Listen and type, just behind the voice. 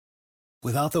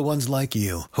Without the ones like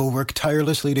you, who work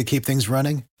tirelessly to keep things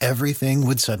running, everything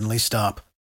would suddenly stop.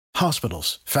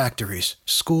 Hospitals, factories,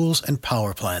 schools, and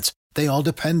power plants, they all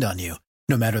depend on you.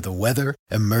 No matter the weather,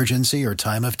 emergency, or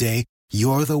time of day,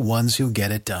 you're the ones who get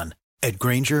it done. At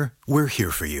Grainger, we're here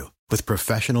for you with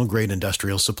professional-grade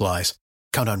industrial supplies.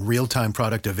 Count on real-time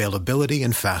product availability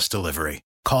and fast delivery.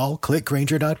 Call, click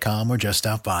Grainger.com, or just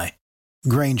stop by.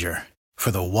 Grainger, for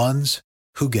the ones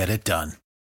who get it done.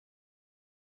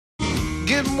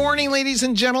 Good morning, ladies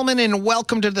and gentlemen, and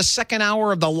welcome to the second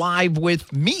hour of the Live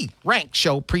with Me Rank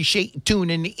Show. Appreciate you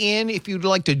tuning in. If you'd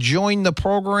like to join the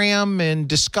program and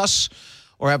discuss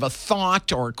or have a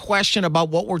thought or a question about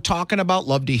what we're talking about,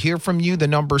 love to hear from you. The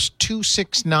number's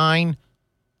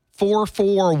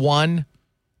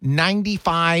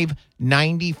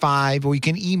 269-441-9595, or you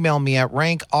can email me at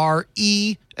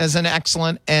rankre as an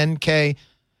excellent NK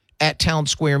at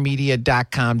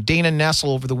townsquaremedia.com. Dana Nessel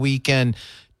over the weekend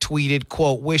tweeted,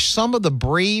 quote, wish some of the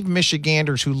brave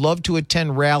Michiganders who love to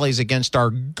attend rallies against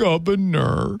our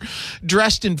governor,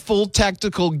 dressed in full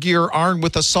tactical gear, armed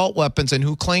with assault weapons, and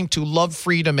who claim to love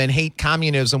freedom and hate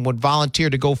communism would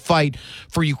volunteer to go fight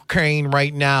for Ukraine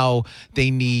right now. They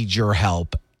need your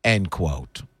help, end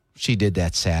quote. She did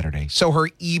that Saturday. So her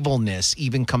evilness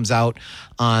even comes out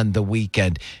on the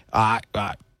weekend. I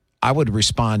would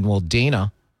respond, well,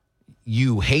 Dana,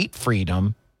 you hate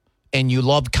freedom and you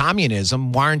love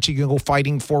communism, why aren't you going to go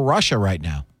fighting for Russia right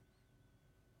now?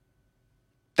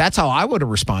 That's how I would have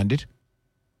responded.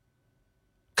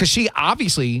 Because she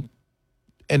obviously,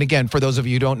 and again, for those of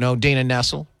you who don't know, Dana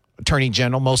Nessel, Attorney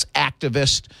General, most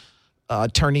activist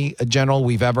Attorney General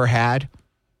we've ever had.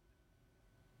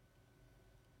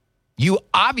 You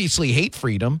obviously hate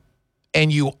freedom,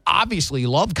 and you obviously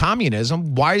love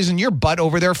communism. Why isn't your butt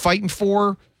over there fighting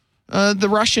for the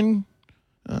Russian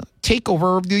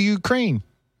takeover of the Ukraine?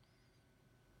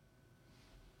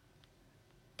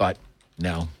 But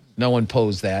no one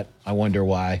posed that. I wonder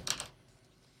why.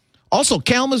 Also,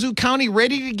 Kalamazoo County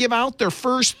ready to give out their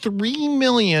first $3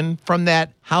 million from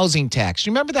that housing tax.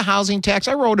 You remember the housing tax?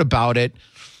 I wrote about it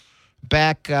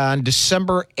back on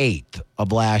December 8th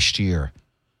of last year.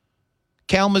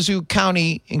 Kalamazoo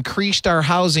County increased our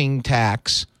housing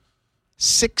tax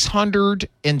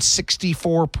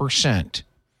 664%.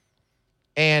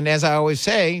 And as I always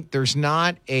say, there's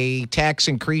not a tax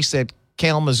increase that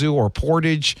Kalamazoo or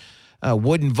Portage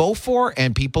wouldn't vote for,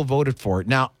 and people voted for it.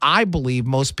 Now, I believe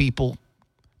most people,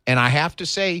 and I have to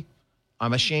say,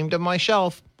 I'm ashamed of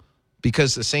myself,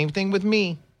 because the same thing with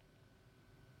me.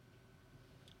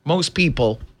 Most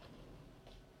people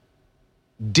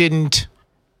didn't.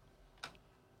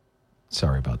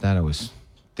 Sorry about that. I was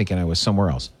thinking I was somewhere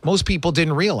else. Most people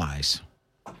didn't realize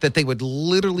that they would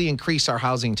literally increase our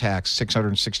housing tax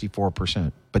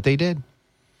 664%. But they did.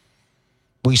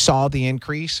 We saw the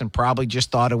increase and probably just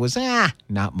thought it was,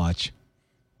 not much.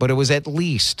 But it was at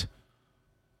least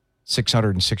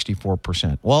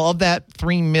 664%. Well, of that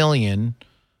 $3 million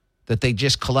that they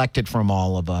just collected from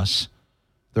all of us,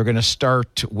 they're going to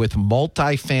start with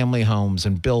multifamily homes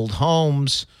and build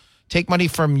homes, take money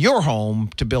from your home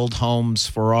to build homes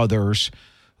for others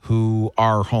who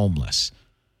are homeless.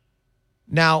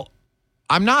 Now,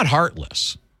 I'm not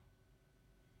heartless.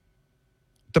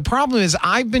 The problem is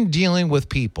I've been dealing with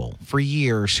people for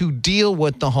years who deal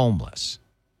with the homeless.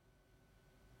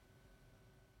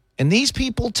 And these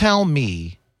people tell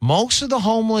me most of the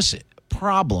homeless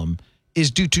problem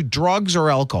is due to drugs or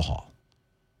alcohol.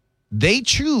 They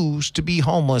choose to be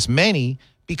homeless, many,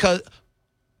 because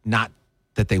not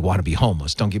that they want to be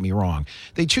homeless, don't get me wrong.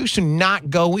 They choose to not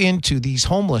go into these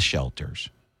homeless shelters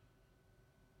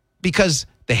because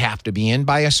they have to be in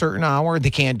by a certain hour. They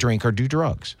can't drink or do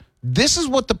drugs. This is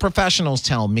what the professionals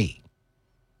tell me.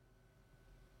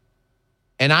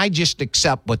 And I just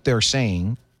accept what they're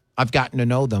saying. I've gotten to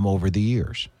know them over the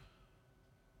years.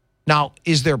 Now,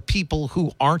 is there people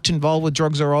who aren't involved with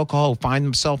drugs or alcohol who find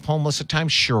themselves homeless at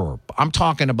times? Sure. I'm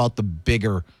talking about the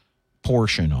bigger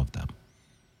portion of them.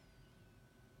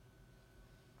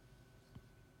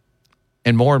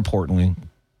 And more importantly,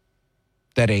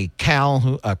 that a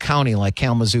county like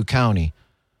Kalamazoo County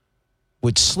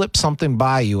would slip something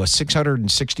by you, a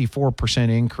 664%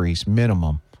 increase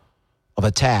minimum of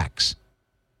a tax,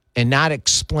 and not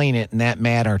explain it in that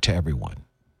manner to everyone.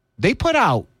 They put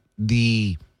out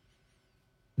the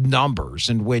numbers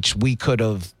in which we could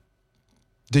have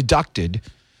deducted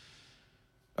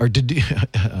or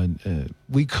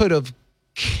we could have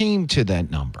came to that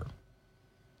number.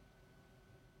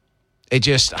 It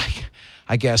just,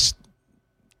 I guess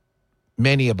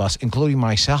many of us, including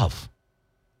myself,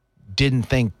 didn't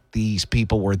think these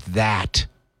people were that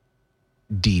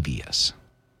devious.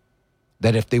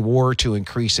 that if they were to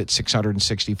increase it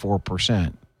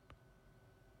 664%,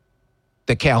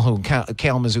 the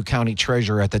Kalamazoo County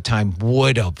Treasurer at the time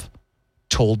would have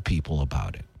told people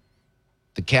about it.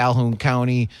 The Kalamazoo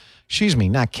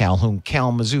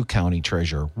County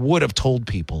Treasurer would have told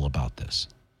people about this.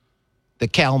 The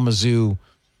Kalamazoo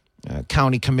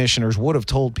County Commissioners would have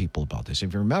told people about this.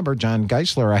 If you remember, John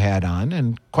Geisler I had on,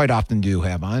 and quite often do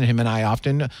have on, him and I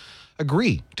often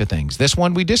agree to things. This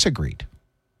one we disagreed.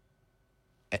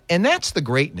 And that's the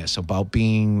greatness about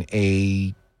being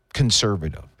a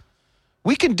conservative.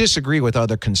 We can disagree with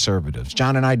other conservatives.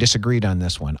 John and I disagreed on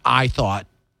this one. I thought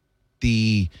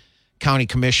the county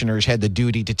commissioners had the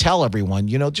duty to tell everyone,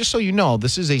 just so you know,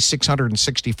 this is a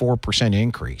 664%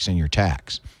 increase in your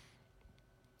tax.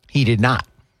 He did not.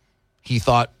 He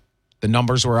thought the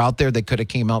numbers were out there. They could have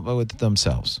came up with it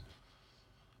themselves.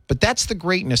 But that's the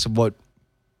greatness of what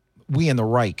we in the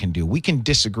right can do. We can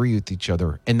disagree with each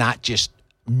other and not just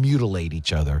mutilate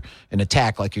each other and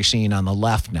attack like you're seeing on the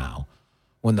left now,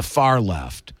 when the far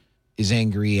left is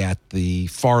angry at the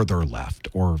farther left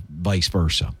or vice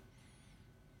versa.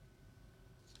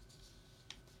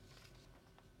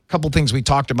 A couple things we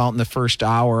talked about in the first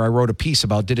hour. I wrote a piece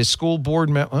about, did a school board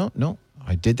well, no,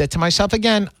 I did that to myself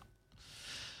again.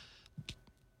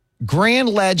 Grand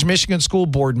Ledge, Michigan school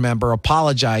board member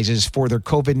apologizes for their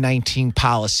COVID-19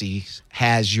 policies,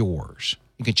 has yours.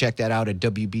 You can check that out at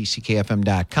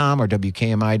WBCKFM.com or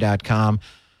WKMI.com.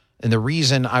 And the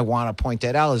reason I want to point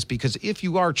that out is because if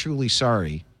you are truly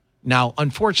sorry, now,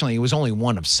 unfortunately, it was only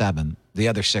one of 7. The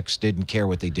other 6 didn't care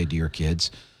what they did to your kids,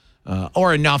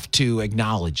 or enough to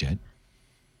acknowledge it.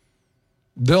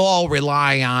 They'll all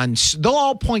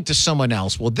point to someone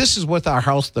else. Well, this is what our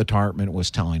health department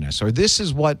was telling us, or this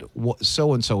is what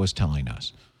so-and-so is telling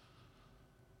us.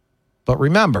 But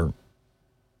remember,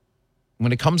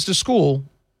 when it comes to school,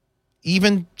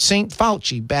 even St.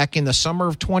 Fauci back in the summer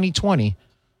of 2020,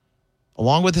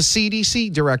 along with the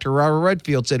CDC director, Robert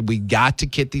Redfield, said, we got to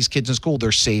get these kids in school.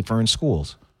 They're safer in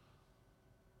schools.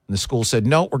 And the school said,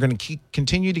 no, we're going to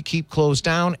continue to keep closed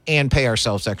down and pay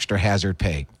ourselves extra hazard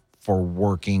pay for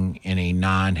working in a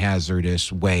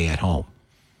non-hazardous way at home.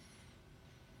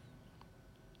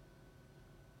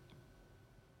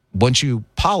 Once you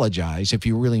apologize, if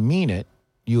you really mean it,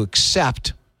 you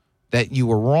accept that you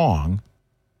were wrong,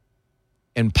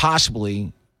 and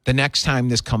possibly the next time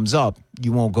this comes up,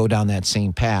 you won't go down that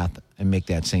same path and make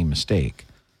that same mistake.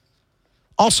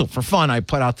 Also, for fun, I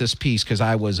put out this piece because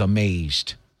I was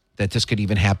amazed that this could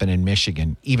even happen in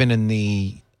Michigan, even in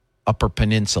the Upper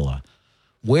Peninsula.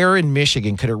 Where in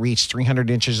Michigan could it reach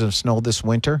 300 inches of snow this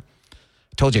winter?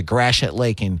 I told you, Gratiot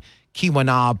Lake in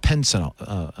Keweenaw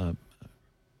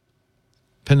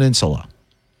Peninsula,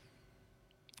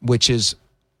 which is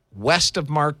west of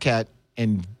Marquette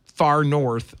and far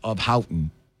north of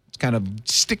Houghton. It kind of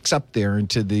sticks up there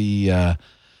into the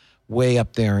way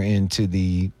up there into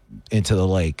the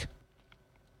lake.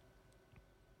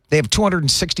 They have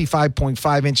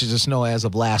 265.5 inches of snow as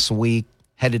of last week,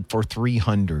 headed for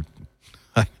 300.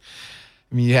 I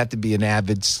mean, you have to be an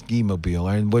avid ski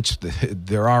mobiler, and which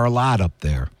there are a lot up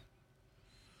there,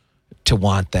 to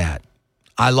want that.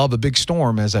 I love a big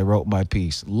storm, as I wrote in my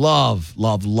piece. Love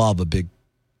a big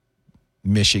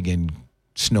Michigan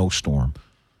snowstorm.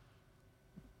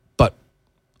 But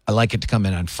I like it to come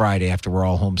in on Friday after we're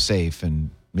all home safe,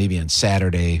 and maybe on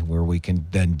Saturday where we can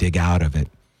then dig out of it.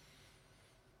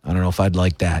 I don't know if I'd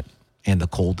like that and the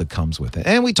cold that comes with it.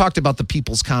 And we talked about the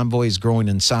People's Convoys growing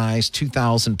in size,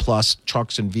 2,000 plus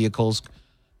trucks and vehicles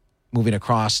moving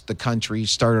across the country.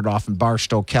 Started off in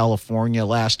Barstow, California,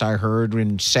 last I heard.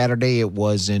 And Saturday it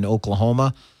was in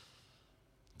Oklahoma.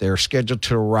 They're scheduled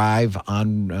to arrive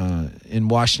in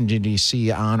Washington,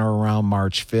 D.C. on or around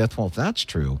March 5th. Well, if that's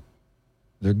true,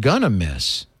 they're going to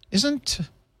miss. Isn't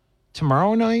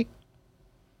tomorrow night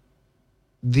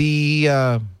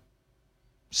the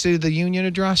State of the Union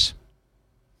address?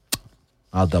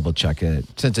 I'll double check it.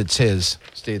 Since it's his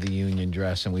State of the Union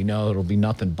address and we know it'll be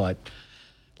nothing but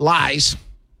lies,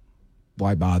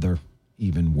 why bother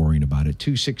even worrying about it?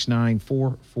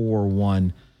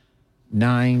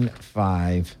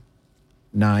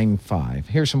 269-441-9595.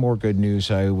 Here's some more good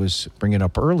news I was bringing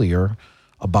up earlier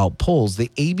about polls. The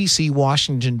ABC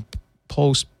Washington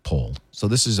Post poll. So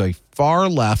this is a far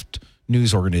left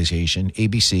news organization,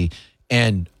 ABC,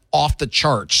 and off the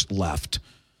charts left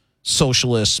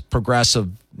socialist progressive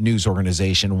news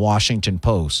organization, Washington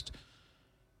Post.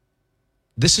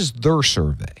 This is their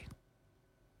survey.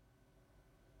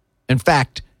 In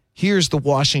fact, here's the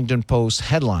Washington Post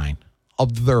headline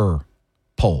of their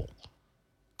poll.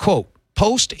 Quote,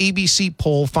 Post ABC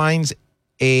poll finds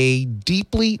a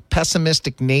deeply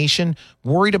pessimistic nation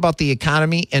worried about the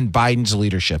economy and Biden's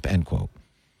leadership, end quote.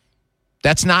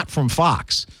 That's not from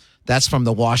Fox. That's from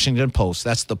the Washington Post.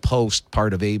 That's the Post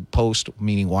part of a Post,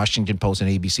 meaning Washington Post and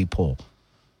ABC poll.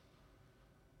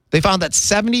 They found that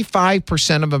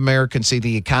 75% of Americans say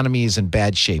the economy is in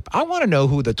bad shape. I want to know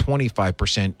who the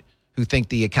 25% who think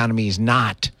the economy is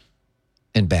not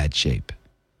in bad shape.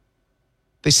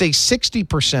 They say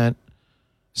 60%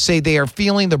 say they are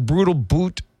feeling the brutal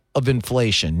boot of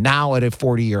inflation, now at a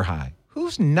 40-year high.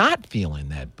 Who's not feeling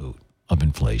that boot of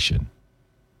inflation?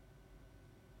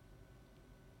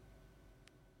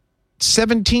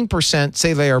 17%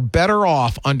 say they are better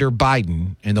off under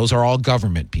Biden, and those are all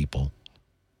government people.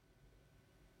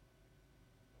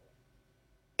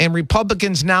 And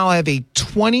Republicans now have a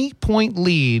 20-point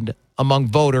lead among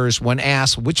voters when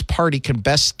asked which party can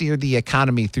best steer the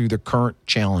economy through the current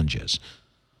challenges.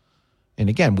 And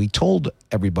again, we told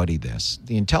everybody this.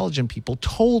 The intelligent people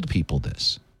told people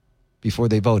this before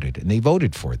they voted, and they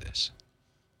voted for this.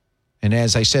 And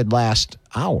as I said last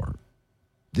hour,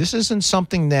 this isn't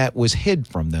something that was hid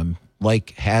from them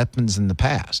like happens in the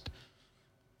past.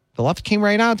 The left came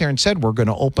right out there and said, we're going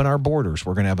to open our borders.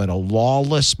 We're going to have a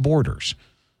lawless borders.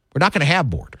 We're not going to have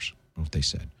borders, what they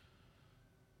said.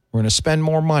 We're going to spend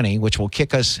more money, which will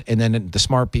kick us, and then the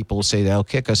smart people will say they'll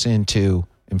kick us into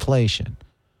inflation.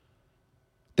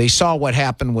 They saw what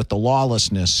happened with the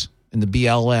lawlessness and the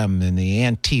BLM and the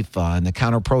Antifa and the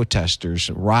counter-protesters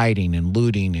rioting and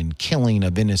looting and killing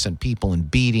of innocent people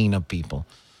and beating of people.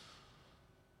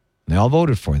 They all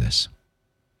voted for this.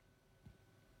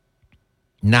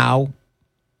 Now,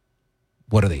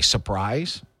 what are they,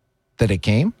 surprised that it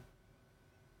came?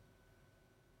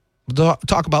 We'll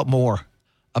talk about more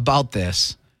about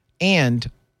this. And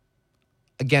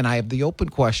again, I have the open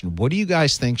question. What do you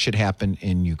guys think should happen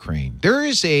in Ukraine? There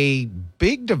is a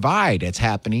big divide that's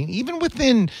happening, even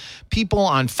within people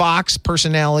on Fox,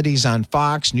 personalities on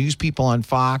Fox, news people on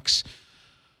Fox.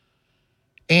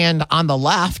 And on the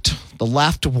left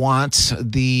wants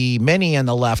many in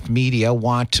the left media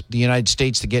want the United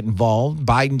States to get involved.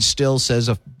 Biden still says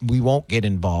we won't get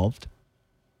involved.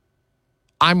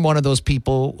 I'm one of those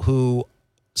people who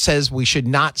says we should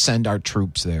not send our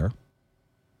troops there.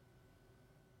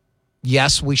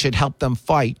 Yes, we should help them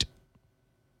fight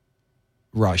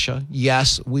Russia.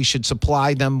 Yes, we should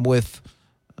supply them with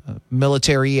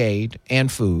military aid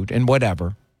and food and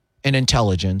whatever, and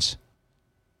intelligence.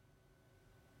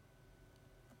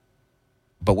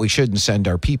 But we shouldn't send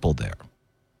our people there.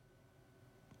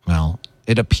 Well,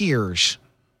 it appears,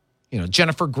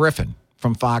 Jennifer Griffin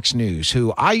from Fox News,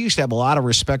 who I used to have a lot of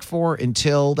respect for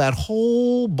until that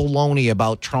whole baloney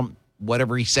about Trump,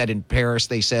 whatever he said in Paris,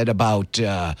 they said about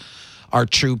our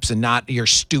troops and not you're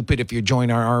stupid if you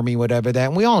join our army, whatever that.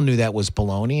 And we all knew that was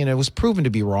baloney, and it was proven to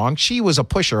be wrong. She was a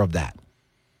pusher of that.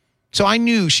 So I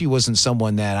knew she wasn't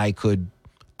someone that I can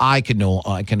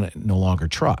no longer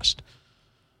trust.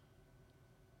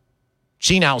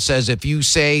 She now says if you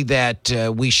say that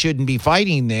we shouldn't be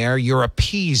fighting there, you're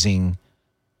appeasing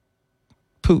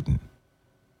Putin.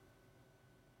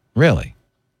 Really?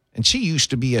 And she used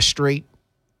to be a straight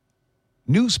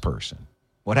news person.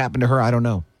 What happened to her? I don't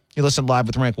know. You listen Live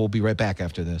with Rank. We'll be right back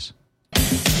after this.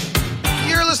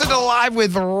 You're listening to Live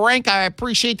with Rank. I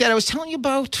appreciate that. I was telling you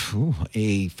about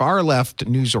a far-left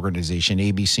news organization,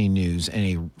 ABC News, and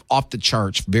a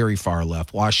off-the-charts, very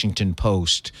far-left, Washington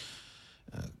Post,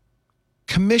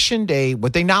 commissioned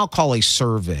what they now call a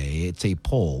survey. It's a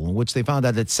poll in which they found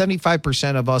out that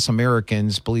 75% of us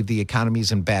Americans believe the economy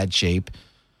is in bad shape.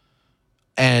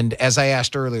 And as I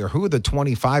asked earlier, who are the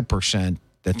 25%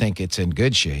 that think it's in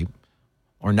good shape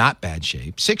or not bad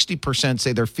shape? 60%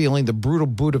 say they're feeling the brutal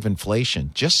boot of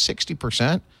inflation. Just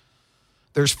 60%?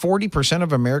 There's 40%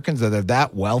 of Americans that are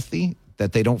that wealthy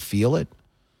that they don't feel it.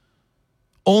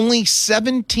 Only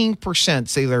 17%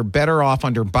 say they're better off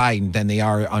under Biden than they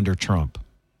are under Trump.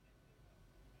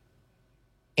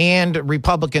 And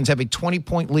Republicans have a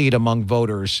 20-point lead among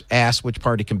voters asked which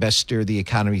party can best steer the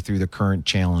economy through the current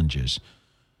challenges.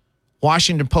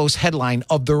 Washington Post headline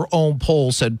of their own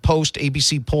poll said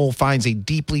post-ABC poll finds a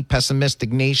deeply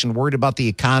pessimistic nation worried about the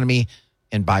economy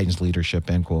and Biden's leadership,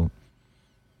 end quote.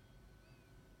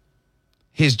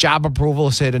 His job approval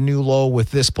has hit a new low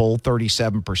with this poll,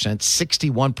 37%.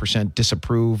 61%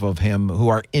 disapprove of him who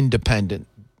are independent.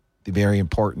 Very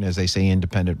important, as they say,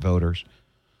 independent voters.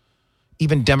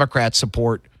 Even Democrat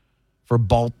support for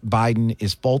Biden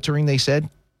is faltering, they said.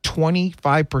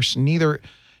 25%,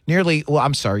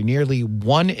 nearly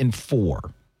 1 in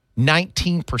 4,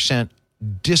 19%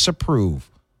 disapprove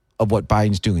of what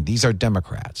Biden's doing. These are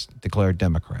Democrats, declared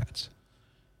Democrats.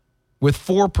 With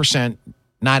 4%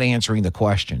 not answering the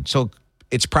question. So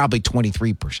it's probably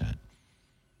 23%.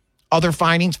 Other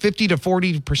findings, 50 to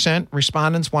 40%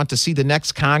 respondents want to see the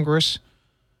next Congress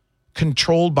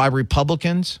controlled by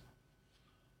Republicans.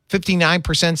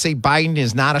 59% say Biden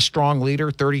is not a strong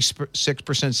leader.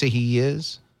 36% say he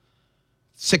is.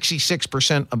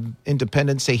 66% of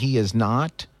independents say he is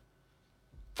not.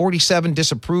 47%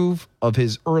 disapprove of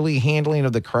his early handling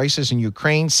of the crisis in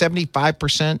Ukraine.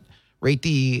 75% rate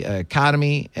the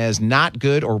economy as not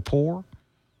good or poor.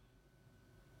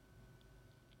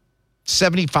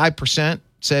 75%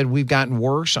 said we've gotten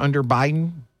worse under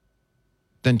Biden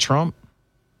than Trump.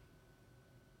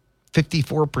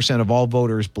 54% of all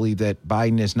voters believe that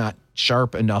Biden is not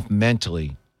sharp enough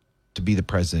mentally to be the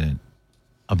president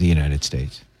of the United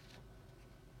States.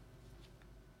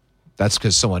 That's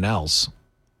because someone else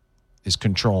is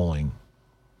controlling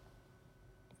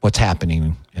what's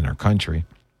happening in our country.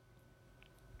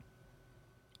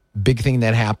 Big thing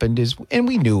that happened is, and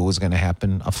we knew it was going to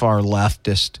happen, a far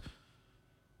leftist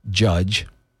judge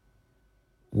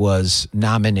was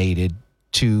nominated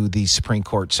to the Supreme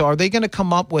Court. So are they going to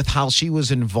come up with how she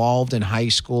was involved in high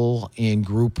school in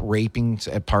group rapings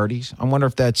at parties? I wonder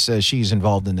if that's she's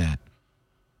involved in that.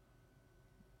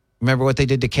 Remember what they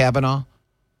did to Kavanaugh?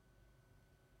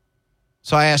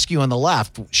 So I ask you on the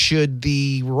left, should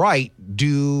the right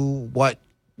do what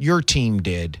your team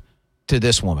did to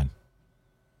this woman?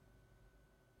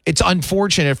 It's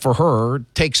unfortunate for her,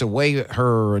 takes away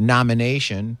her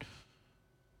nomination,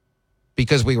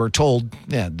 because we were told,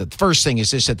 the first thing is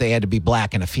just that they had to be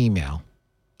black and a female,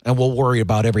 and we'll worry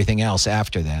about everything else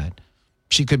after that.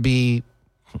 She could be,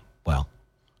 well,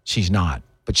 she's not,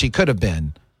 but she could have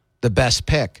been the best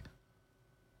pick.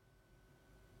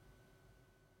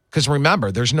 Because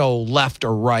remember, there's no left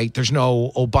or right. There's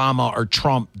no Obama or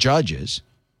Trump judges,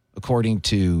 according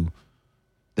to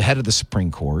the head of the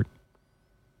Supreme Court.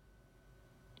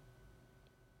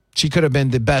 She could have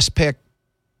been the best pick,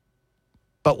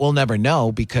 but we'll never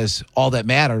know because all that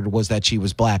mattered was that she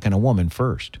was black and a woman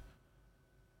first.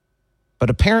 But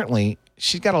apparently,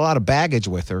 she's got a lot of baggage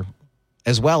with her,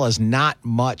 as well as not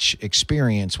much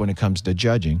experience when it comes to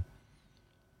judging.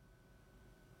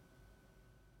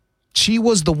 She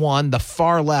was the one the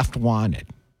far left wanted.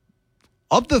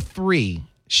 Of the three,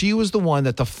 she was the one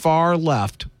that the far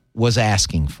left was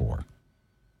asking for.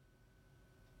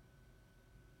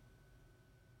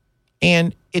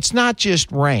 And it's not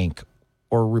just rank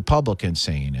or Republicans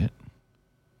saying it.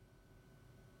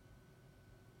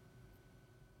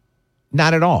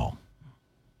 Not at all.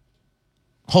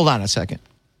 Hold on a second.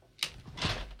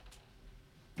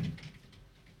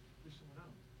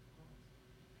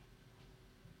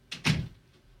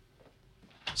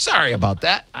 Sorry about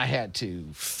that. I had to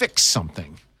fix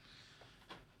something.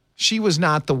 She was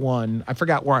not the one. I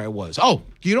forgot where I was. Oh,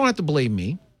 you don't have to blame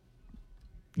me.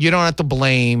 You don't have to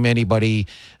blame anybody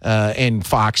in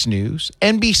Fox News.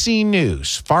 NBC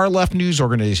News, far left news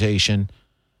organization,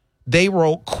 they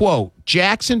wrote, quote,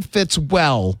 Jackson fits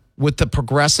well with the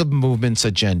progressive movement's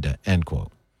agenda, end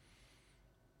quote.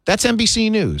 That's NBC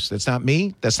News. That's not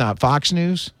me. That's not Fox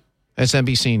News. That's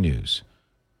NBC News.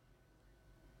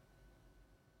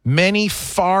 Many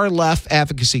far left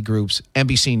advocacy groups,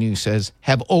 NBC News says,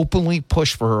 have openly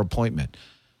pushed for her appointment.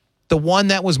 The one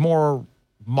that was more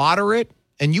moderate,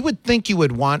 and you would think you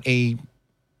would want a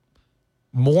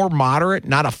more moderate,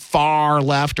 not a far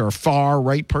left or far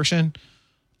right person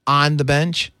on the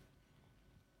bench.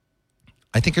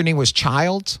 I think her name was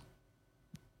Childs.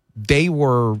 They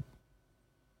were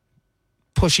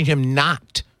pushing him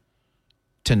not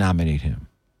to nominate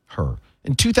her.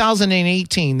 In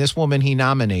 2018, this woman he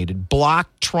nominated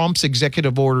blocked Trump's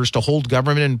executive orders to hold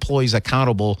government employees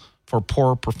accountable for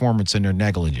poor performance and their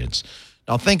negligence.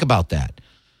 Now think about that.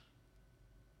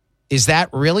 Is that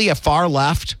really a far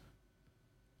left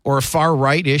or a far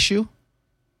right issue?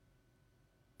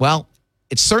 Well,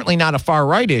 it's certainly not a far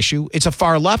right issue. It's a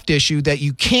far left issue that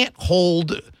you can't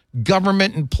hold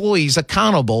government employees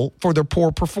accountable for their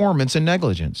poor performance and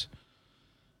negligence.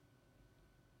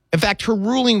 In fact, her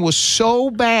ruling was so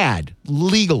bad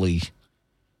legally,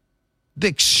 the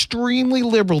extremely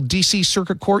liberal D.C.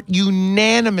 Circuit Court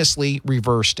unanimously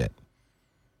reversed it.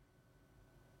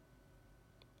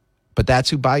 But that's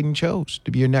who Biden chose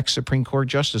to be your next Supreme Court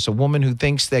justice, a woman who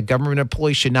thinks that government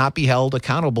employees should not be held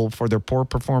accountable for their poor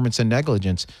performance and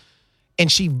negligence. And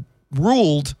she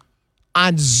ruled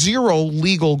on zero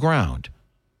legal ground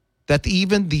that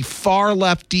even the far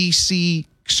left D.C.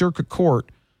 Circuit Court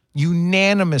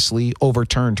unanimously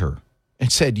overturned her and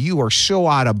said, you are so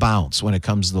out of bounds when it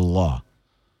comes to the law.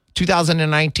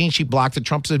 2019, she blocked the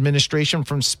Trump administration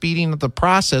from speeding up the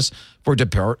process for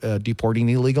deporting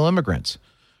illegal immigrants.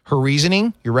 Her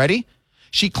reasoning, you ready?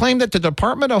 She claimed that the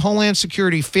Department of Homeland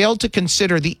Security failed to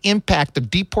consider the impact of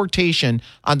deportation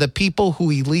on the people who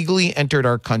illegally entered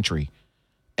our country.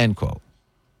 End quote.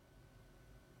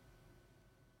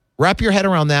 Wrap your head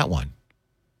around that one.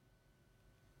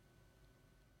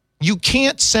 You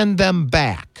can't send them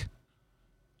back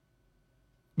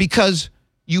because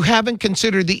you haven't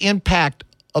considered the impact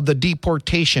of the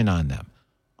deportation on them.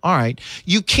 All right.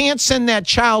 You can't send that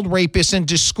child rapist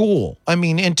into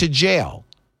jail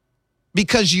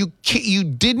because you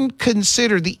didn't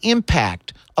consider the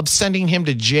impact of sending him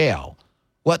to jail,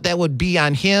 what that would be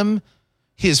on him,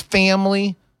 his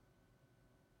family,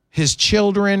 his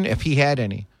children, if he had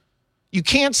any. You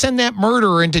can't send that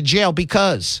murderer into jail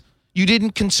because you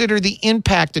didn't consider the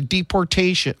impact of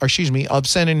of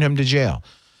sending him to jail.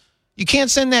 You can't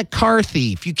send that car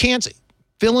thief. You can't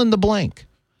fill in the blank.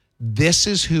 This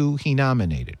is who he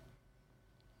nominated.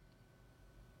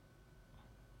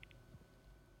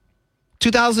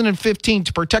 2015,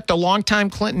 to protect a longtime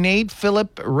Clinton aide,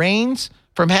 Philip Raines,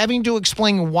 from having to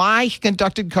explain why he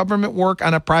conducted government work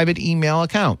on a private email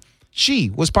account. She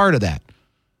was part of that.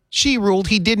 She ruled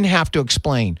he didn't have to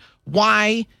explain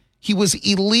why he was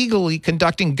illegally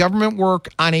conducting government work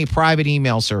on a private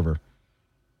email server.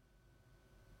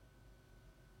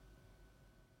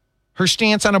 Her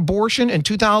stance on abortion, in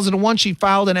 2001, she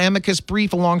filed an amicus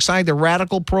brief alongside the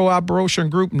radical pro-abortion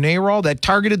group NARAL that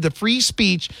targeted the free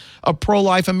speech of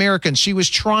pro-life Americans. She was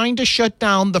trying to shut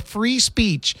down the free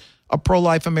speech of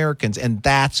pro-life Americans, and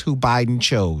that's who Biden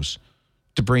chose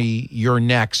to be your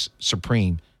next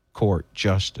Supreme Court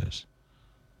justice.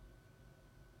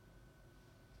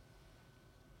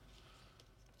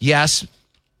 Yes,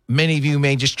 many of you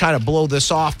may just try to blow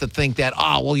this off to think that,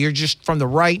 you're just from the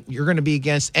right. You're going to be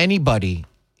against anybody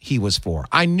he was for.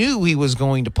 I knew he was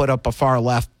going to put up a far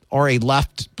left or a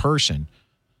left person.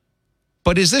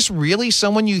 But is this really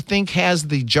someone you think has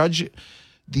the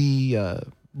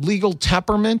legal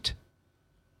temperament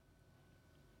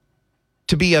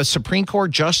to be a Supreme Court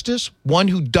justice? One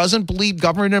who doesn't believe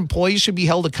government employees should be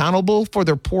held accountable for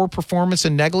their poor performance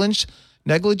and negligence?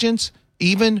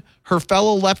 Even her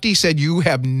fellow lefty said you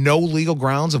have no legal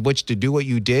grounds of which to do what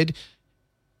you did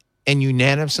and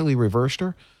unanimously reversed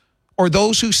her? Or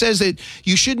those who says that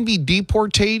you shouldn't be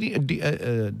deporting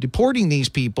these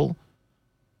people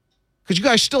because you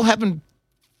guys still haven't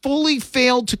fully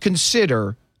failed to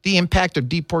consider the impact of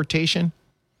deportation?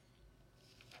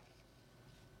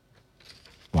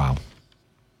 Wow.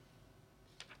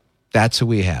 That's who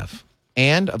we have.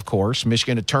 And, of course,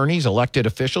 Michigan attorneys, elected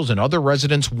officials, and other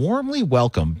residents warmly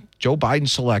welcome Joe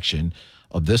Biden's selection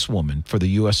of this woman for the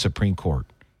U.S. Supreme Court,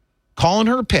 calling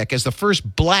her pick as the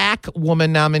first black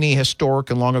woman nominee, historic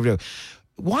and long overdue.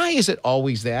 Why is it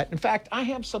always that? In fact, I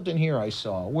have something here I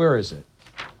saw. Where is it?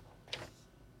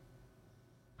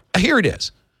 Here it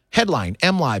is. Headline,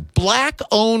 MLive,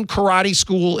 black-owned karate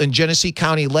school in Genesee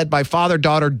County led by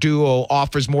father-daughter duo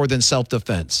offers more than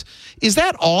self-defense. Is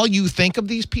that all you think of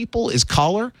these people is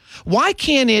color? Why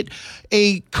can't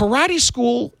a karate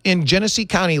school in Genesee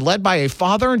County led by a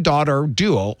father and daughter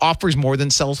duo offers more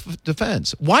than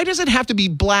self-defense? Why does it have to be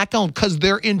black-owned? Because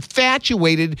they're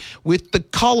infatuated with the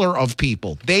color of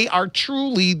people. They are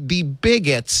truly the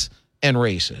bigots and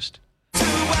racist.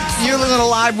 You're living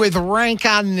alive with Rank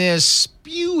on this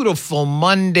beautiful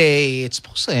Monday. It's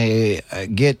supposed to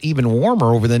get even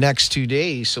warmer over the next 2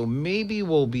 days, so maybe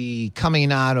we'll be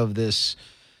coming out of this,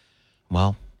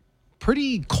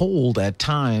 pretty cold at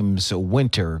times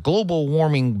winter. Global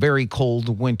warming, very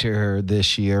cold winter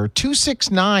this year.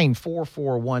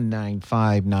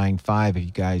 269-441-9595 if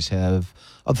you guys have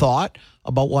a thought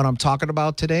about what I'm talking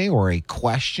about today or a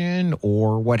question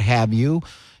or what have you.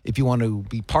 If you want to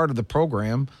be part of the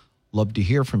program, love to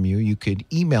hear from you. You could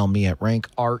email me at rank,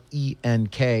 RENK,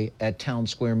 at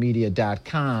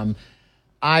townsquaremedia.com.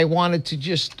 I wanted to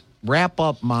just wrap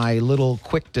up my little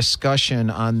quick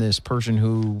discussion on this person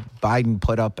who Biden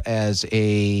put up as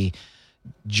a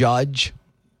judge,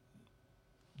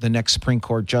 the next Supreme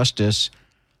Court justice.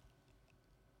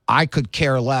 I could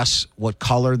care less what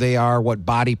color they are, what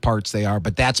body parts they are,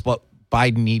 but that's what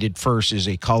Biden needed first, is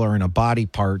a color and a body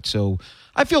part. So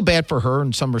I feel bad for her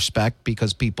in some respect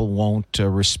because people won't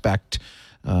respect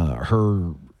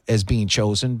her as being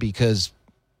chosen because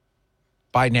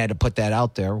Biden had to put that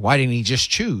out there. Why didn't he just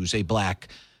choose a black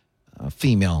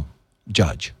female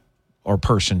judge or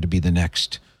person to be the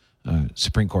next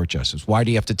Supreme Court justice? Why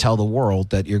do you have to tell the world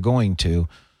that you're going to,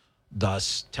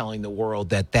 thus telling the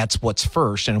world that that's what's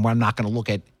first? And I'm not going to look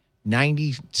at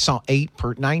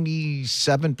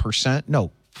 97%,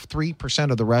 no,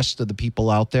 3% of the rest of the people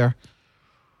out there.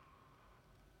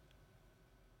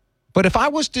 But if I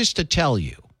was just to tell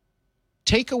you,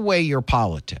 take away your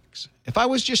politics, if I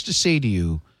was just to say to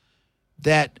you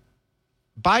that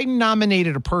Biden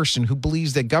nominated a person who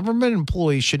believes that government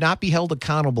employees should not be held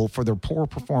accountable for their poor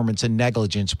performance and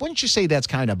negligence, wouldn't you say that's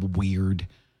kind of weird?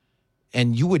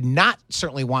 And you would not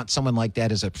certainly want someone like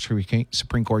that as a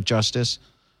Supreme Court justice.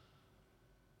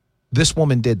 This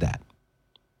woman did that.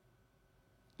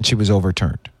 And she was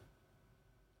overturned.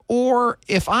 Or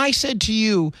if I said to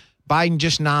you, Biden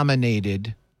just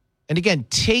nominated, and again,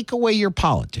 take away your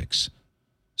politics,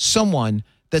 someone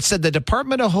that said the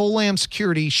Department of Homeland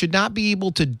Security should not be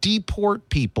able to deport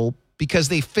people because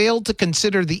they failed to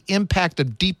consider the impact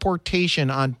of deportation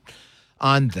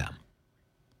on them.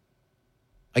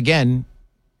 Again,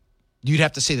 you'd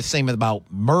have to say the same about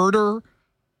murder.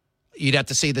 You'd have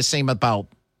to say the same about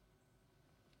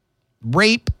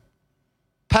rape,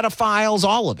 pedophiles,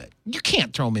 all of it. You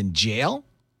can't throw them in jail.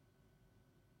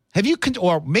 Have you,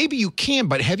 or maybe you can,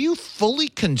 but have you fully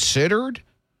considered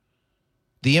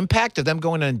the impact of them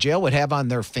going to jail would have on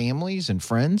their families and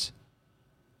friends?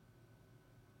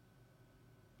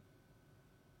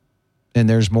 And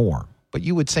there's more. But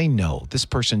you would say, no, this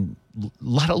person,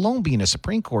 let alone being a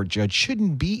Supreme Court judge,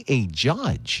 shouldn't be a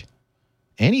judge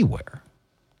anywhere.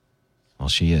 Well,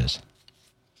 she is.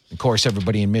 Of course,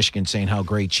 everybody in Michigan saying how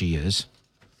great she is.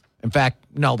 In fact,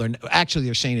 no,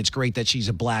 they're saying it's great that she's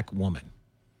a black woman.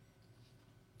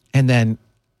 And then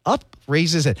up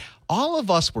raises it. All of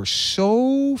us were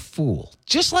so fooled,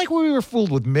 just like we were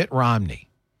fooled with Mitt Romney.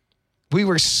 We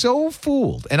were so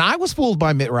fooled. And I was fooled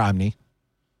by Mitt Romney.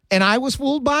 And I was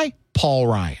fooled by Paul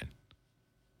Ryan.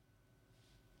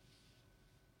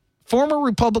 Former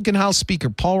Republican House Speaker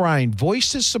Paul Ryan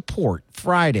voiced his support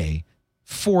Friday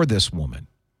for this woman.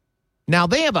 Now,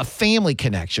 they have a family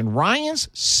connection. Ryan's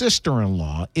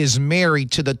sister-in-law is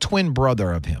married to the twin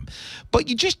brother of him. But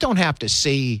you just don't have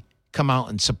to come out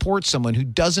and support someone who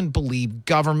doesn't believe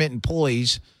government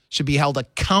employees should be held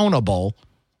accountable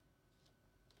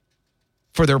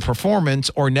for their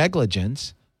performance or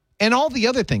negligence and all the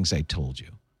other things I told you.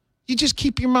 You just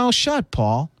keep your mouth shut,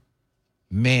 Paul.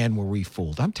 Man, were we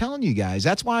fooled. I'm telling you guys,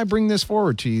 that's why I bring this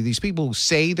forward to you. These people who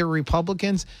say they're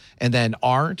Republicans and then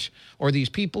aren't, or these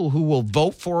people who will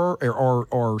vote for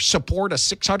or support a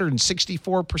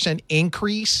 664%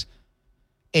 increase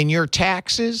in your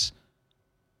taxes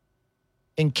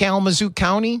in Kalamazoo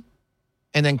County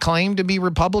and then claim to be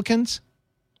Republicans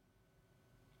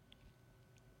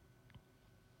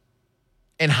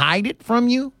and hide it from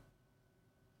you.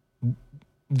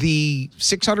 The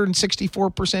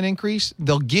 664% increase,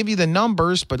 they'll give you the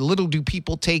numbers, but little do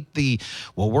people take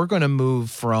we're going to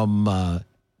move from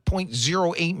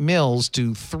 0.08 mils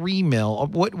to 3 mil,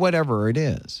 whatever it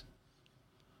is.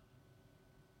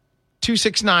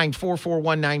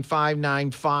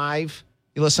 269-441-9595.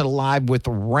 You listen to Live with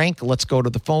Rank. Let's go to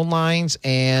the phone lines.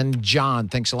 And John,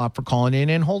 thanks a lot for calling in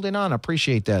and holding on. I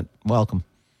appreciate that. Welcome.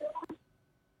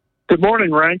 Good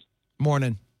morning, Rank.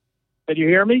 Morning. Can you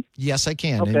hear me? Yes, I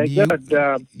can. Okay,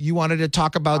 good. You wanted to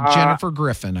talk about Jennifer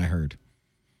Griffin, I heard.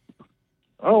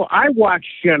 Oh, I watched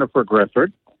Jennifer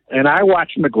Griffin, and I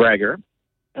watched McGregor,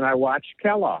 and I watched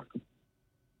Kellogg.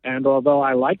 And although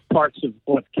I liked parts of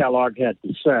what Kellogg had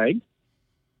to say,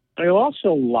 I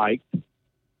also liked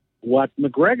what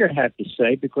McGregor had to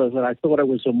say because I thought it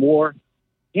was a more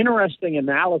interesting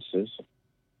analysis,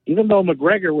 even though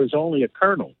McGregor was only a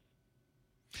colonel.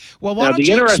 Well, why don't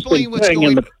you explain what's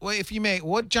going on? Well, if you may,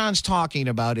 what John's talking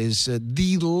about is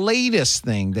the latest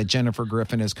thing that Jennifer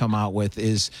Griffin has come out with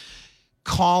is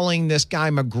calling this guy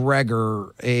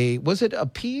McGregor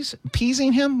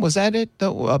appeasing him? Was that it? The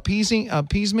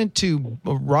appeasement to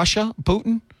Russia,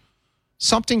 Putin?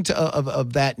 Something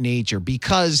of that nature,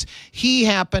 because he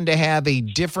happened to have a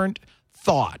different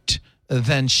thought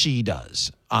than she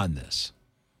does on this.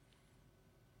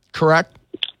 Correct?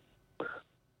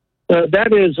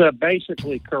 That is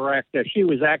basically correct. She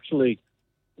was actually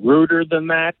ruder than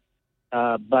that.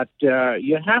 But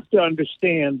you have to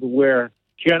understand where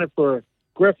Jennifer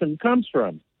Griffin comes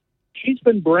from. She's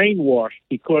been brainwashed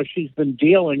because she's been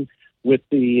dealing with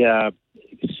the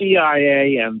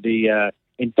CIA and the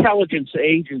intelligence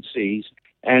agencies,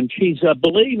 and she's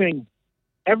believing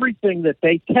everything that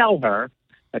they tell her,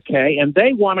 okay? And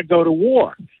they want to go to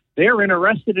war. They're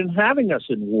interested in having us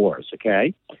in wars,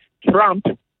 okay? Trump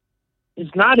is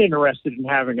not interested in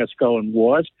having us go in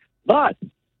wars, but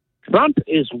Trump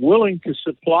is willing to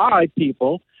supply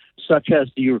people such as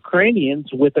the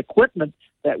Ukrainians with equipment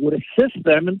that would assist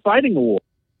them in fighting a war.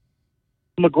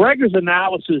 McGregor's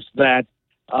analysis that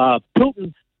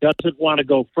Putin doesn't want to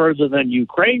go further than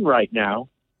Ukraine right now,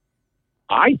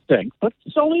 I think, but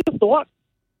it's only a thought,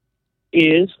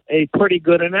 is a pretty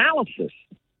good analysis.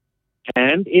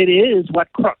 And it is what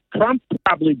Trump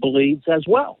probably believes as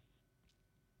well.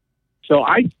 So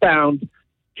I found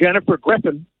Jennifer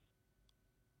Griffin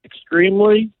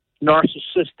extremely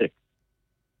narcissistic.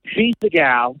 She's the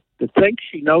gal that thinks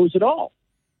she knows it all.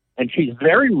 And she's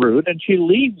very rude, and she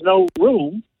leaves no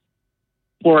room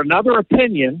for another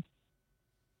opinion,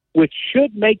 which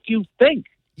should make you think.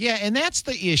 Yeah, and that's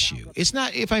the issue. It's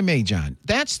not, if I may, John,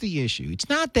 that's the issue. It's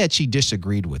not that she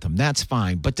disagreed with him. That's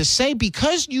fine. But to say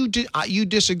because you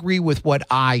disagree with what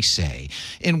I say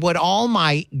and what all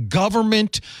my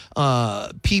government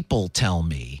people tell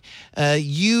me,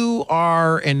 you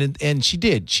are, and she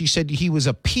did. She said he was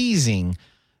appeasing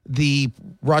the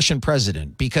Russian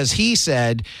president because he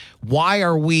said, why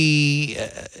are we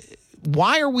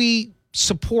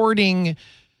supporting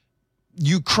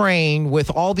Ukraine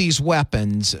with all these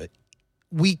weapons?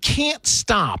 We can't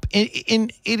stop.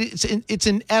 It's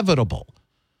inevitable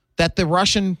that the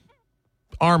Russian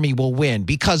army will win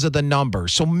because of the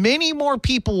numbers. So many more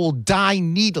people will die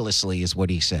needlessly, is what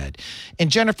he said.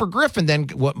 And Jennifer Griffin then,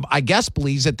 what I guess,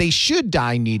 believes that they should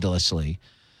die needlessly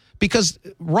because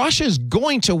Russia's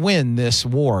going to win this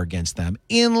war against them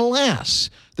unless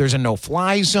there's a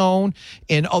no-fly zone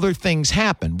and other things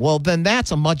happen. Well, then that's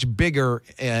a much bigger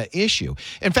issue.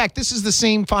 In fact, this is the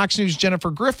same Fox News Jennifer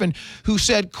Griffin who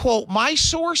said, quote, my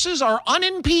sources are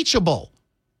unimpeachable,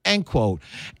 end quote.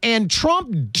 And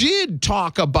Trump did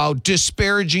talk about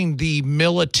disparaging the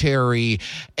military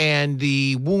and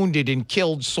the wounded and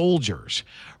killed soldiers.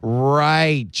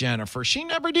 Right, Jennifer. She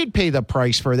never did pay the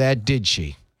price for that, did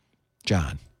she,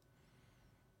 John?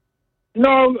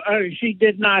 No, she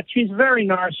did not. She's very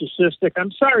narcissistic.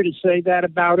 I'm sorry to say that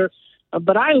about her,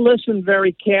 but I listened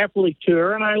very carefully to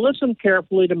her, and I listened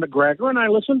carefully to McGregor, and I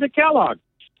listened to Kellogg.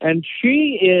 And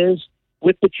she is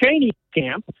with the Cheney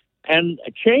camp, and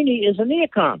Cheney is a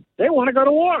neocon. They want to go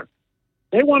to war.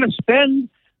 They want to spend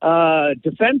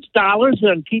defense dollars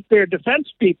and keep their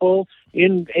defense people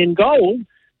in gold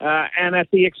and at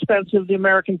the expense of the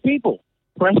American people.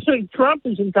 President Trump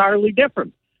is entirely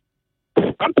different.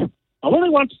 Trump only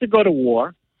wants to go to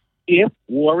war if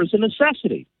war is a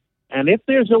necessity. And if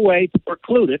there's a way to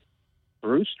preclude it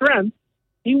through strength,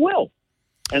 he will.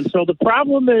 And so the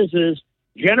problem is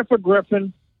Jennifer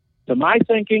Griffin, to my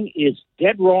thinking, is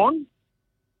dead wrong,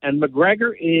 and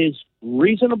McGregor is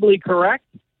reasonably correct,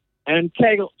 and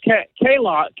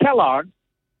Kellogg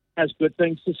has good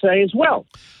things to say as well.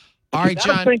 All right,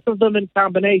 John. Think of them in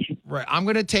combination. Right. I'm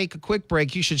going to take a quick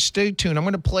break. You should stay tuned. I'm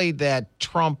going to play that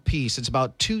Trump piece. It's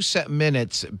about 2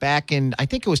 minutes back in, I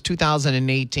think it was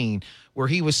 2018, where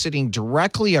he was sitting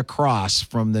directly across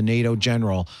from the NATO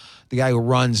general, the guy who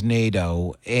runs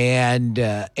NATO, and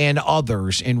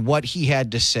others, and what he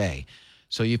had to say.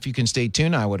 So if you can stay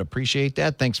tuned, I would appreciate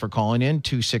that. Thanks for calling in,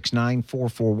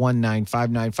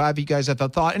 269-441-9595. You guys have a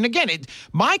thought. And again,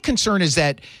 my concern is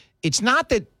that it's not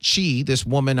that this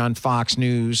woman on Fox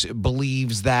News,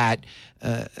 believes that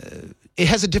it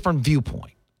has a different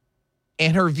viewpoint.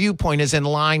 And her viewpoint is in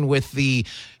line with the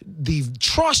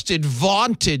trusted,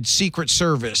 vaunted Secret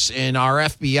Service and our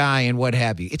FBI and what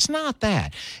have you. It's not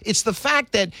that. It's the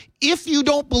fact that if you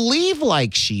don't believe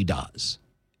like she does,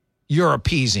 you're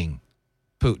appeasing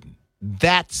Putin.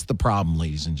 That's the problem,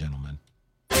 ladies and gentlemen.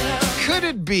 Could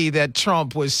it be that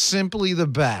Trump was simply the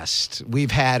best we've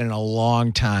had in a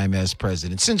long time as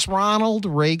president? Since Ronald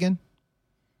Reagan?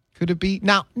 Could it be?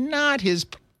 Now, not his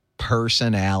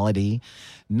personality,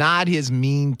 not his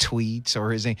mean tweets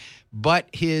or but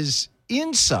his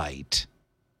insight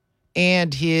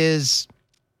and his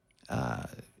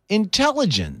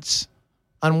intelligence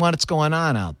on what's going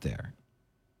on out there.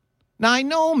 Now, I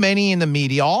know many in the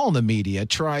media, all in the media,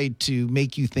 try to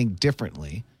make you think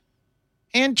differently.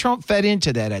 And Trump fed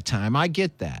into that at time. I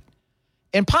get that.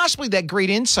 And possibly that great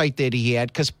insight that he had,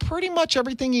 because pretty much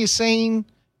everything he's saying,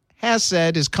 has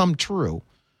said, has come true.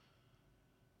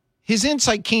 His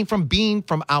insight came from being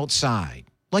from outside,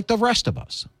 like the rest of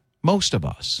us, most of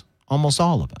us, almost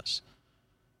all of us.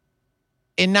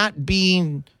 And not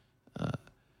being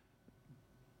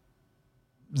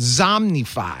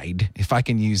zomnified, if I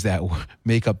can use that,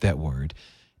 make up that word,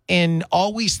 and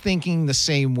always thinking the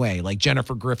same way. Like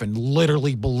Jennifer Griffin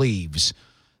literally believes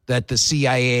that the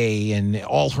CIA and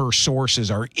all her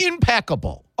sources are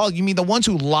impeccable. Oh, you mean the ones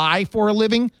who lie for a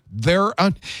living? They're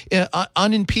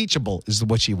unimpeachable is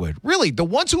what she would. Really, the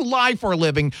ones who lie for a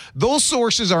living, those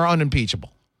sources are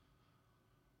unimpeachable.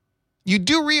 You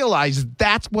do realize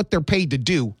that's what they're paid to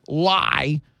do,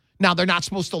 lie. Now, they're not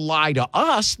supposed to lie to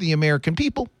us, the American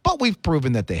people, but we've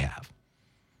proven that they have.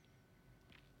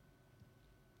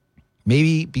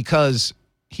 Maybe because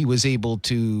he was able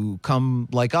to come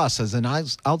like us as an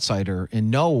outsider and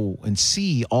know and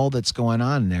see all that's going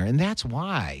on there. And that's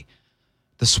why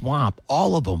the swamp,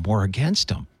 all of them were against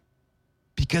him,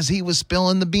 because he was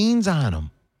spilling the beans on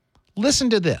them. Listen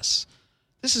to this.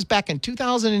 This is back in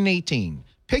 2018.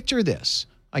 Picture this.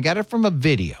 I got it from a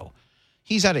video.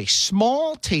 He's at a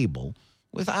small table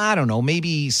with, I don't know,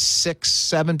 maybe 6,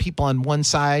 7 people on one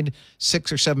side,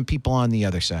 6 or 7 people on the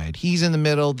other side. He's in the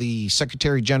middle, the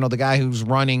Secretary General, the guy who's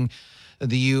running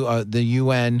the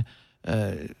UN.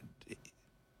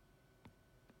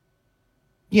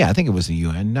 Yeah, I think it was the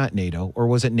UN, not NATO. Or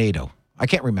was it NATO? I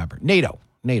can't remember. NATO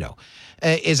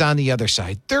is on the other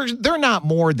side. They're not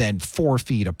more than 4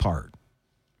 feet apart.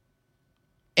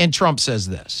 And Trump says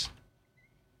this.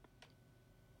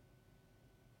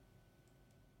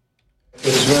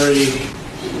 It's very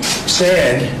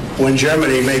sad when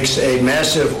Germany makes a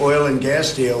massive oil and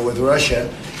gas deal with Russia,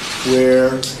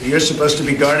 where you're supposed to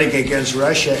be guarding against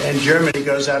Russia, and Germany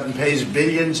goes out and pays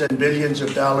billions and billions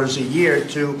of dollars a year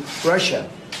to Russia.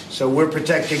 So we're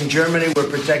protecting Germany, we're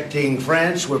protecting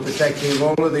France, we're protecting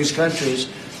all of these countries,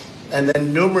 and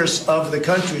then numerous of the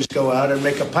countries go out and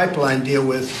make a pipeline deal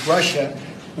with Russia,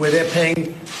 where they're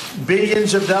paying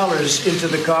billions of dollars into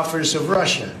the coffers of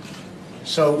Russia.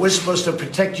 So we're supposed to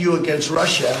protect you against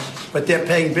Russia, but they're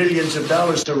paying billions of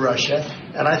dollars to Russia,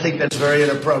 and I think that's very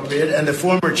inappropriate. And the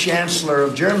former chancellor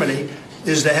of Germany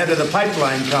is the head of the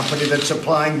pipeline company that's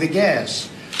supplying the gas.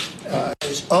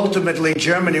 Ultimately,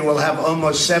 Germany will have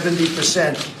almost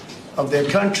 70% of their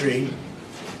country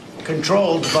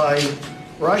controlled by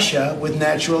Russia with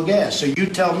natural gas. So you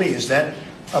tell me, is that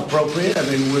appropriate? I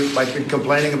mean, I've been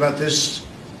complaining about this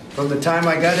from the time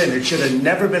I got in. It should have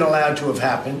never been allowed to have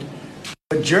happened.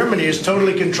 But Germany is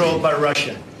totally controlled by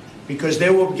Russia, because they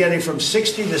were getting from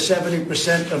 60 to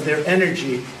 70% of their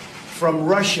energy from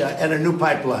Russia and a new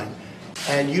pipeline.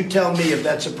 And you tell me if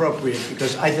that's appropriate,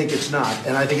 because I think it's not.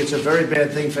 And I think it's a very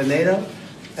bad thing for NATO,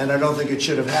 and I don't think it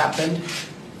should have happened.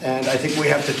 And I think we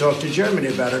have to talk to Germany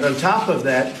about it. On top of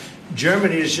that,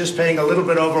 Germany is just paying a little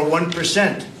bit over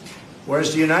 1%,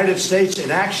 whereas the United States,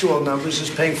 in actual numbers, is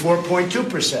paying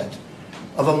 4.2%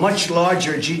 of a much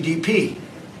larger GDP.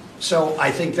 So I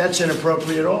think that's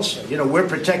inappropriate also. You know, we're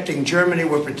protecting Germany,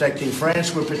 we're protecting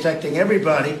France, we're protecting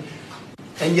everybody,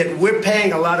 and yet we're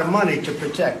paying a lot of money to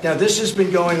protect. Now, this has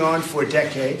been going on for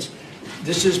decades.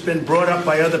 This has been brought up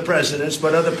by other presidents,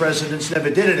 but other presidents never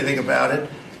did anything about it,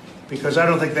 because I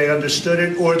don't think they understood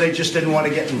it, or they just didn't want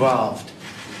to get involved.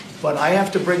 But I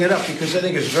have to bring it up because I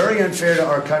think it's very unfair to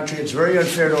our country. It's very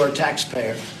unfair to our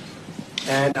taxpayer.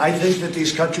 And I think that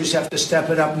these countries have to step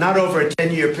it up, not over a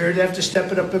 10-year period. They have to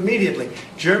step it up immediately.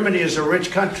 Germany is a rich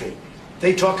country.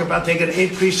 They talk about they're going to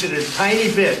increase it a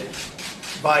tiny bit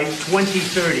by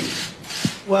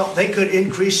 2030. Well, they could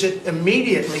increase it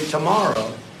immediately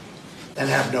tomorrow and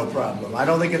have no problem. I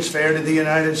don't think it's fair to the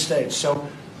United States. So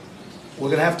we're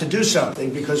going to have to do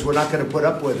something, because we're not going to put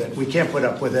up with it. We can't put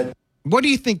up with it. What do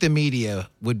you think the media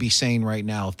would be saying right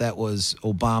now if that was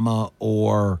Obama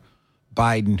or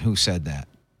Biden who said that,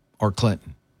 or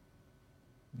Clinton?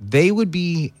 They would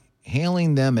be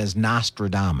hailing them as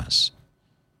Nostradamus,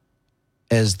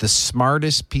 as the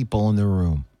smartest people in the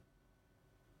room.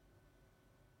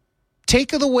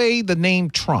 Take away the name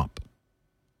Trump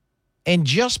and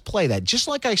just play that, just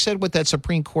like I said with that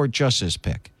Supreme Court justice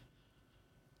pick.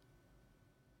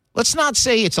 Let's not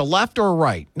say it's a left or a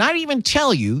right, not even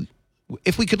tell you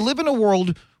if we could live in a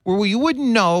world where we wouldn't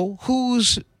know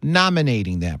who's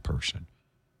nominating that person.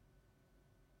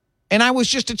 And I was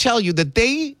just to tell you that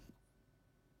they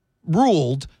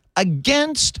ruled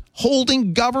against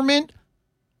holding government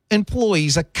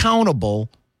employees accountable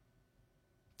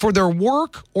for their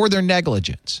work or their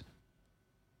negligence.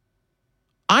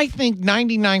 I think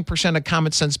 99% of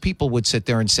common sense people would sit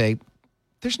there and say,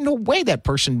 there's no way that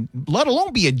person, let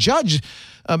alone be a judge,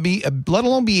 let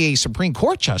alone be a Supreme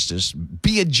Court justice,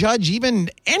 be a judge even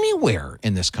anywhere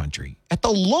in this country at the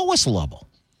lowest level.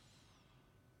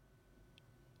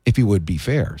 If you would be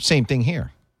fair. Same thing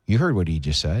here. You heard what he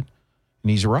just said, and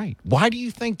he's right. Why do you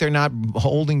think they're not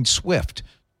holding SWIFT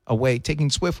away,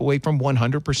 taking SWIFT away from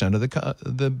 100%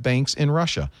 of the banks in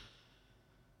Russia?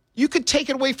 You could take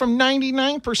it away from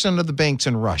 99% of the banks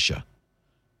in Russia.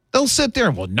 They'll sit there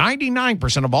and,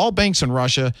 99% of all banks in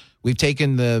Russia, we've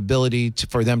taken the ability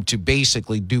for them to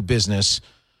basically do business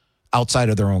outside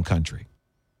of their own country.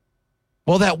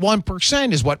 Well, that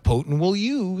 1% is what Putin will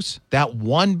use. That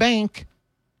one bank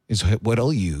is what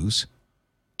he'll use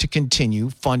to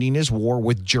continue funding his war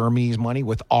with Germany's money,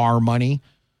 with our money.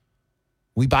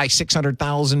 We buy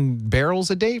 600,000 barrels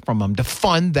a day from them to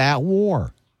fund that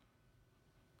war.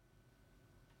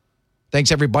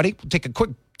 Thanks, everybody. We'll take a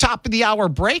quick top of the hour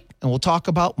break, and we'll talk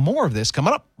about more of this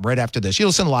coming up right after this. You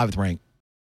listen Live with Rank.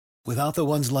 Without the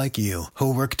ones like you,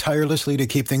 who work tirelessly to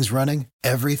keep things running,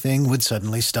 everything would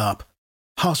suddenly stop.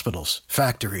 Hospitals,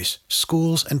 factories,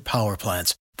 schools, and power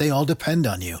plants, they all depend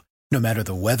on you. No matter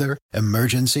the weather,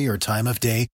 emergency, or time of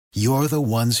day, you're the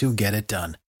ones who get it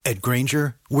done. At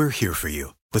Grainger, we're here for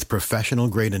you with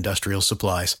professional-grade industrial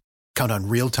supplies. Count on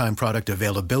real-time product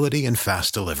availability and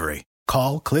fast delivery.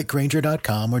 Call, click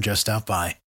Grainger.com, or just stop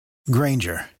by.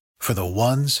 Grainger, for the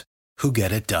ones who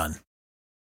get it done.